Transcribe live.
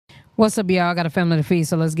What's up, y'all? Got a family to feed,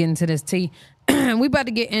 so let's get into this tea. We about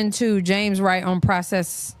to get into James Wright on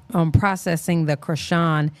processing the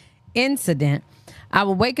Chrisean incident. I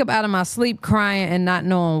will wake up out of my sleep crying and not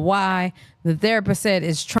knowing why. The therapist said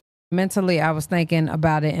it's trauma. Mentally, I was thinking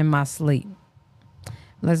about it in my sleep.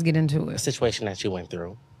 Let's get into it. A situation that you went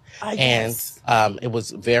through. And it was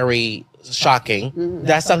very shocking. Mm-hmm.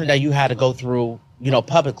 That's something that you had to go through,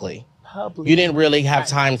 publicly. You didn't really have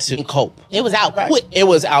time to cope. It was out quick. It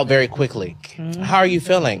was out very quickly. Mm-hmm. How are you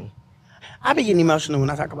feeling? I be getting emotional when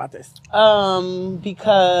I talk about this.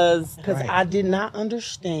 Because I did not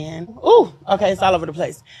understand. Ooh, okay, it's all over the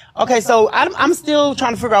place. Okay, so I'm still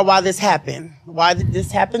trying to figure out why this happened. Why did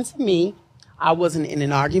this happen to me? I wasn't in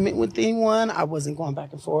an argument with anyone. I wasn't going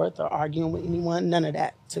back and forth or arguing with anyone. None of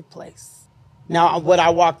that took place. Now, what I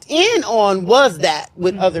walked in on was that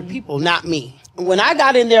with other people, not me. When I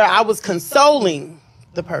got in there, I was consoling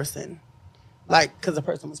the person, because the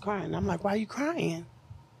person was crying. I'm like, why are you crying?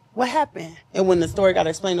 What happened? And when the story got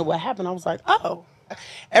explained of what happened, I was like, oh.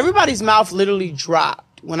 Everybody's mouth literally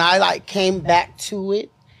dropped. When I came back to it,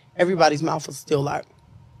 everybody's mouth was still like,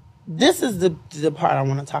 this is the part I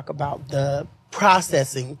want to talk about, the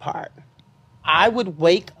processing part. I would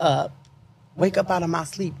wake up out of my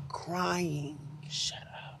sleep crying. Shut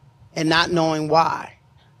up. And not knowing why.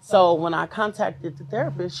 So when I contacted the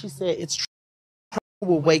therapist, she said it's trauma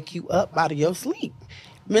will wake you up out of your sleep.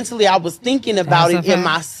 Mentally, I was thinking about it in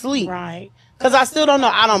my sleep. Right. Because I still don't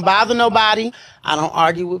know. I don't bother nobody. I don't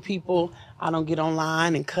argue with people. I don't get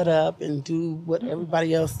online and cut up and do what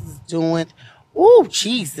everybody else is doing. Ooh,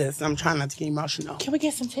 Jesus. I'm trying not to get emotional. Can we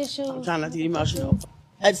get some tissues? I'm trying not to get emotional.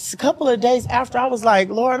 It's a couple of days after, I was like,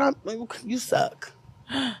 Lord, you suck.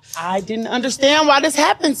 I didn't understand why this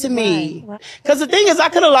happened to me. Because the thing is, I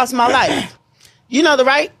could have lost my life. You know, the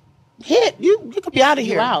right hit, you could be out of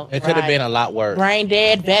here. It could have been a lot worse. Brain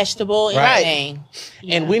dead, vegetable, everything.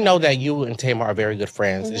 Right. And we know that you and Tamar are very good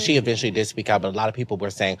friends. And she eventually did speak out, but a lot of people were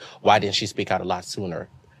saying, why didn't she speak out a lot sooner?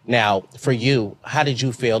 Now, for you, how did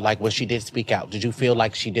you feel like when she did speak out? Did you feel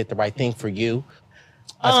like she did the right thing for you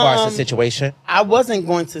as far as the situation? I wasn't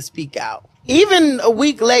going to speak out. Even a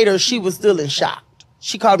week later, she was still in shock.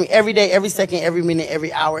 She called me every day, every second, every minute,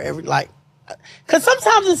 every hour, because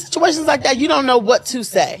sometimes in situations like that, you don't know what to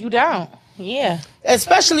say. You don't. Yeah.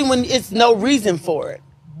 Especially when it's no reason for it.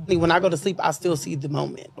 When I go to sleep, I still see the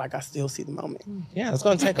moment. Yeah, it's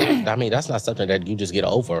going to take that's not something that you just get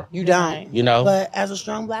over. You don't. You know? But as a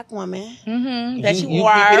strong black woman. That you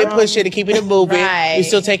keep it pushing and keeping it moving. Right. You're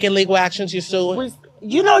still taking legal actions. You're still...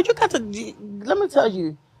 You got to... Let me tell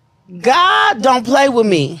you. God don't play with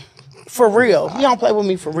me. For real. He don't play with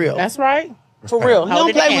me for real. That's right. For real. He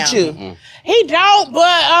don't play with you. Mm-hmm. He don't,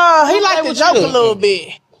 but he like to joke a little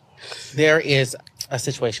bit. There is a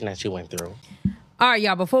situation that you went through. All right,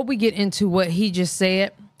 y'all, before we get into what he just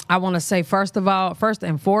said, I want to say, first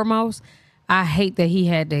and foremost, I hate that he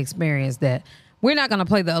had to experience that. We're not going to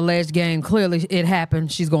play the alleged game. Clearly, it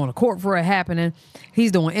happened. She's going to court for it happening.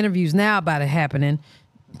 He's doing interviews now about it happening.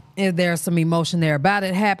 If there's some emotion there about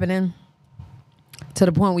it happening, to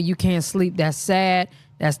the point where you can't sleep, that's sad,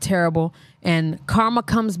 that's terrible. And karma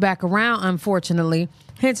comes back around, unfortunately.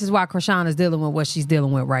 Hence is why Chrisean is dealing with what she's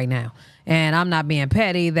dealing with right now. And I'm not being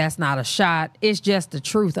petty. That's not a shot. It's just the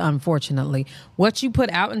truth, unfortunately. What you put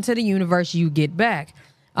out into the universe, you get back.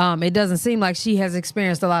 It doesn't seem like she has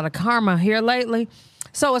experienced a lot of karma here lately.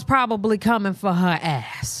 So it's probably coming for her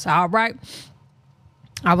ass. All right?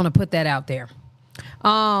 I want to put that out there.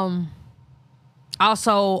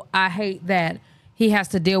 Also, I hate that he has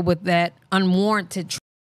to deal with that unwarranted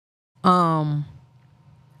because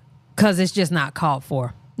it's just not called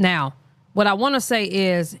for. Now, what I want to say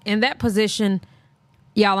is, in that position,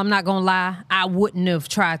 y'all, I'm not going to lie, I wouldn't have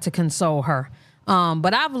tried to console her.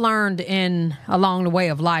 But I've learned along the way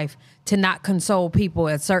of life to not console people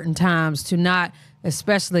at certain times,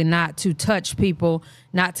 especially not to touch people,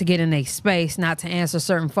 not to get in a space, not to answer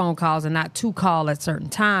certain phone calls, and not to call at certain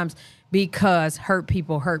times. Because hurt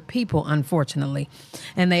people, unfortunately.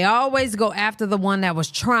 And they always go after the one that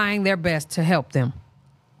was trying their best to help them.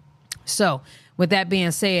 So, with that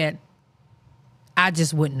being said, I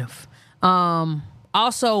just wouldn't have.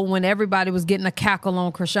 Also, when everybody was getting a cackle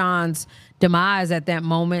on Chrisean's demise at that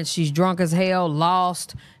moment, she's drunk as hell,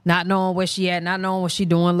 lost, not knowing where she at, not knowing what she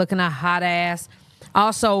doing, looking a hot ass.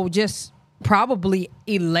 Also, just probably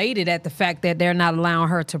elated at the fact that they're not allowing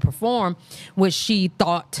her to perform, which she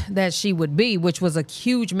thought that she would be, which was a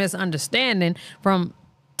huge misunderstanding from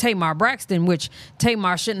Tamar Braxton, which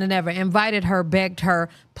Tamar shouldn't have never invited her, begged her,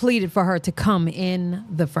 pleaded for her to come in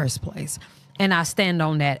the first place. And I stand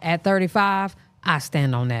on that. At 35, I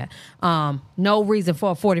stand on that. No reason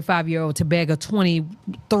for a 45-year-old to beg a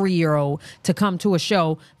 23-year-old to come to a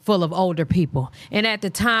show full of older people. And at the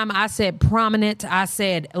time, I said prominent, I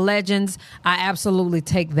said legends. I absolutely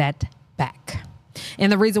take that back.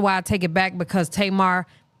 And the reason why I take it back, because Tamar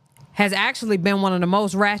has actually been one of the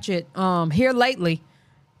most ratchet here lately,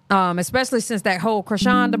 especially since that whole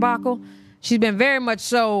Chrisean debacle. She's been very much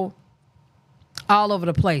so all over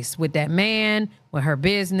the place with that man, with her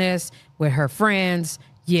business, with her friends.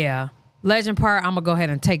 Yeah. Legend part, I'm going to go ahead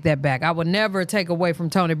and take that back. I would never take away from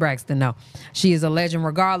Toni Braxton, no. She is a legend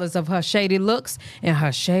regardless of her shady looks and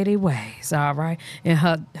her shady ways, all right? And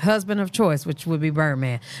her husband of choice, which would be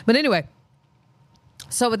Birdman. But anyway,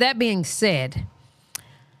 so with that being said,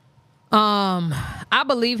 I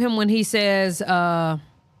believe him when he says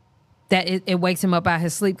that it wakes him up out of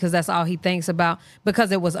his sleep, because that's all he thinks about,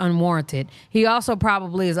 because it was unwarranted. He also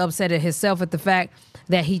probably is upset at himself at the fact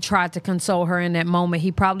that he tried to console her in that moment.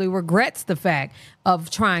 He probably regrets the fact of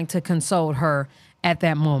trying to console her at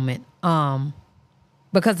that moment,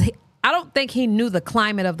 because I don't think he knew the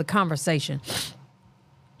climate of the conversation.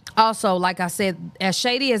 Also, like I said, as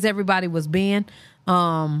shady as everybody was being,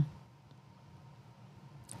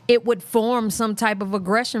 it would form some type of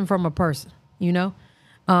aggression from a person, you know?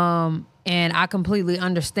 And I completely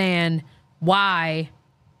understand why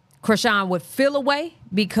Chrisean would feel away,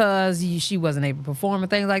 because she wasn't able to perform and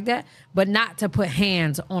things like that, but not to put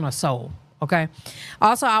hands on a soul. Okay.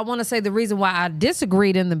 Also, I want to say the reason why I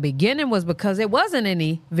disagreed in the beginning was because it wasn't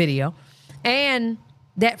any video, and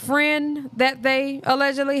that friend that they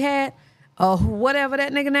allegedly had, whatever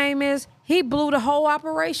that nigga name is, he blew the whole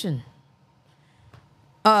operation.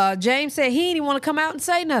 James said he didn't want to come out and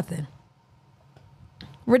say nothing.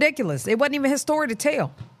 Ridiculous. It wasn't even his story to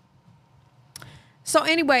tell. So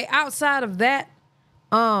anyway, outside of that,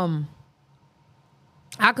 I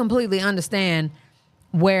completely understand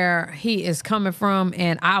where he is coming from,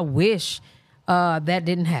 and I wish that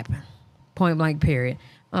didn't happen. Point blank, period.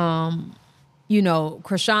 You know,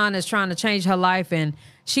 Chrisean is trying to change her life, and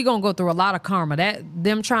she gonna go through a lot of karma. That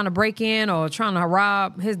them trying to break in or trying to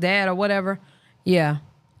rob his dad or whatever, yeah.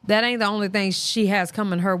 That ain't the only thing she has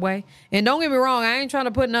coming her way. And don't get me wrong, I ain't trying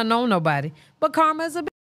to put nothing on nobody. But karma is a bitch,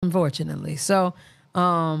 unfortunately. So,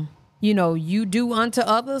 you know, you do unto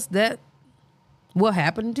others, that will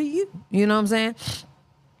happen to you. You know what I'm saying?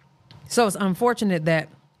 So it's unfortunate that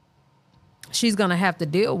she's going to have to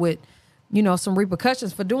deal with, you know, some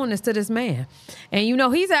repercussions for doing this to this man. And, you know,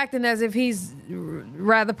 he's acting as if he's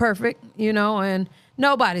rather perfect, you know, and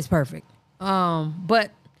nobody's perfect. But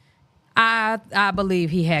I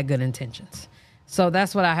believe he had good intentions. So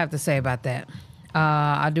that's what I have to say about that.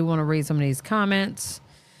 I do want to read some of these comments.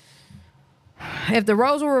 If the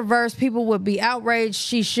roles were reversed, people would be outraged.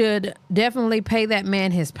 She should definitely pay that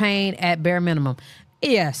man his pain at bare minimum.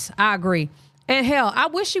 Yes, I agree. And hell, I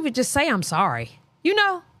wish she would just say, I'm sorry. You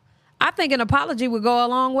know, I think an apology would go a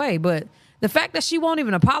long way. But the fact that she won't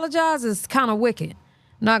even apologize is kind of wicked.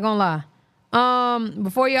 Not gonna lie.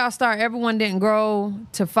 Before y'all start, everyone didn't grow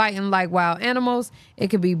to fighting like wild animals. It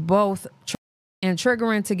could be both and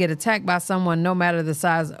triggering to get attacked by someone, no matter the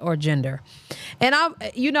size or gender. And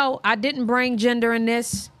I didn't bring gender in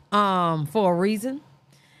this for a reason.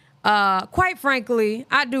 Quite frankly,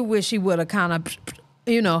 I do wish he would have kind of,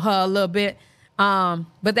 you know, her a little bit.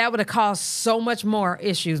 But that would have caused so much more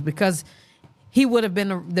issues, because he would have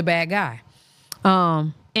been the bad guy.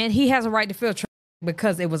 And he has a right to feel triggered,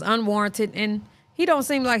 because it was unwarranted, and he don't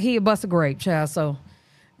seem like he a bust a grape, child. So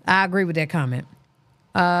I agree with that comment.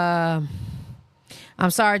 I'm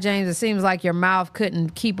sorry, James. It seems like your mouth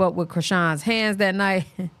couldn't keep up with Chrisean's hands that night.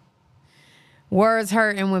 Words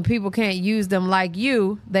hurt, and when people can't use them like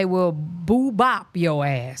you, they will boo-bop your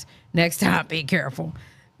ass. Next time, be careful.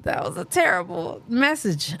 That was a terrible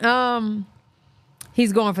message.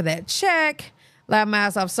 He's going for that check. Laugh my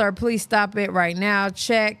ass off, sir. Please stop it right now.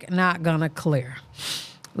 Check, not gonna clear.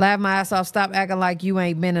 Laugh my ass off. Stop acting like you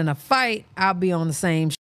ain't been in a fight. I'll be on the same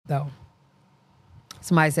though.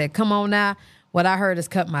 Somebody said, come on now. What I heard is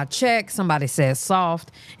cut my check. Somebody said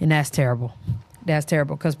soft, and that's terrible. That's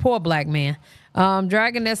terrible, because poor black man.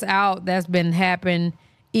 Dragging this out, that's been happening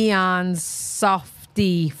eons.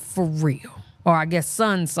 Softy for real. Or I guess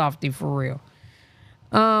son softy for real.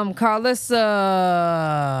 Carlissa,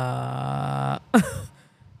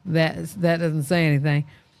 that doesn't say anything.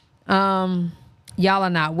 Y'all are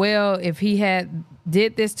not well. If he had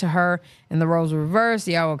did this to her and the roles were reversed,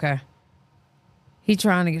 yeah, okay. He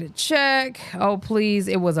trying to get a check. Oh, please.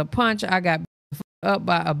 It was a punch. I got up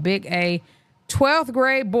by a big A 12th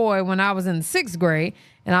grade boy when I was in 6th grade,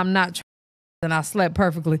 and I'm not and I slept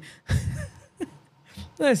perfectly.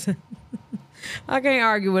 Listen, I can't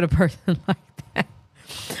argue with a person like that.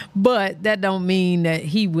 But that don't mean that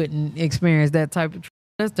he wouldn't experience that type of.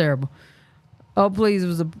 That's terrible. Oh, please, it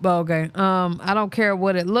was okay. I don't care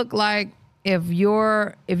what it looked like. If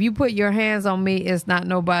you put your hands on me, it's not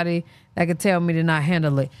nobody that could tell me to not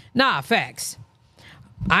handle it. Nah, facts.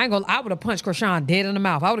 I would have punched Chrisean dead in the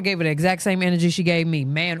mouth. I would have gave her the exact same energy she gave me,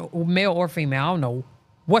 male or female. I don't know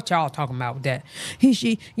what y'all talking about with that.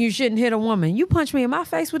 You shouldn't hit a woman. You punched me in my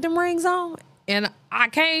face with them rings on, and I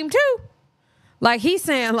came too. Like he's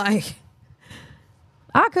saying, like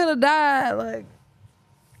I could have died. Like,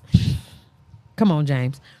 come on,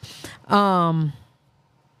 James. Not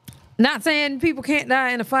saying people can't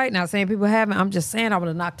die in a fight. Not saying people haven't. I'm just saying I would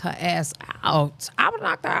have knocked her ass out. I would have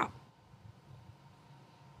knocked her out.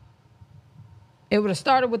 It would have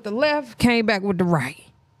started with the left, came back with the right.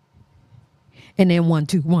 And then 1,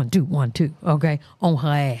 2, 1, 2, 1, 2. Okay, on her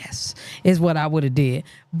ass is what I would have did.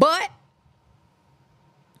 But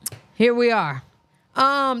here we are.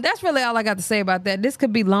 That's really all I got to say about that. This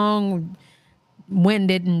could be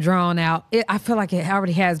long-winded and drawn out. I feel like it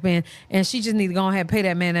already has been. And she just needs to go ahead and pay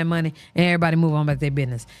that man that money and everybody move on about their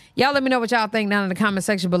business. Y'all let me know what y'all think down in the comment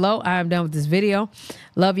section below. I am done with this video.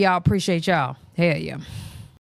 Love y'all. Appreciate y'all. Hell yeah.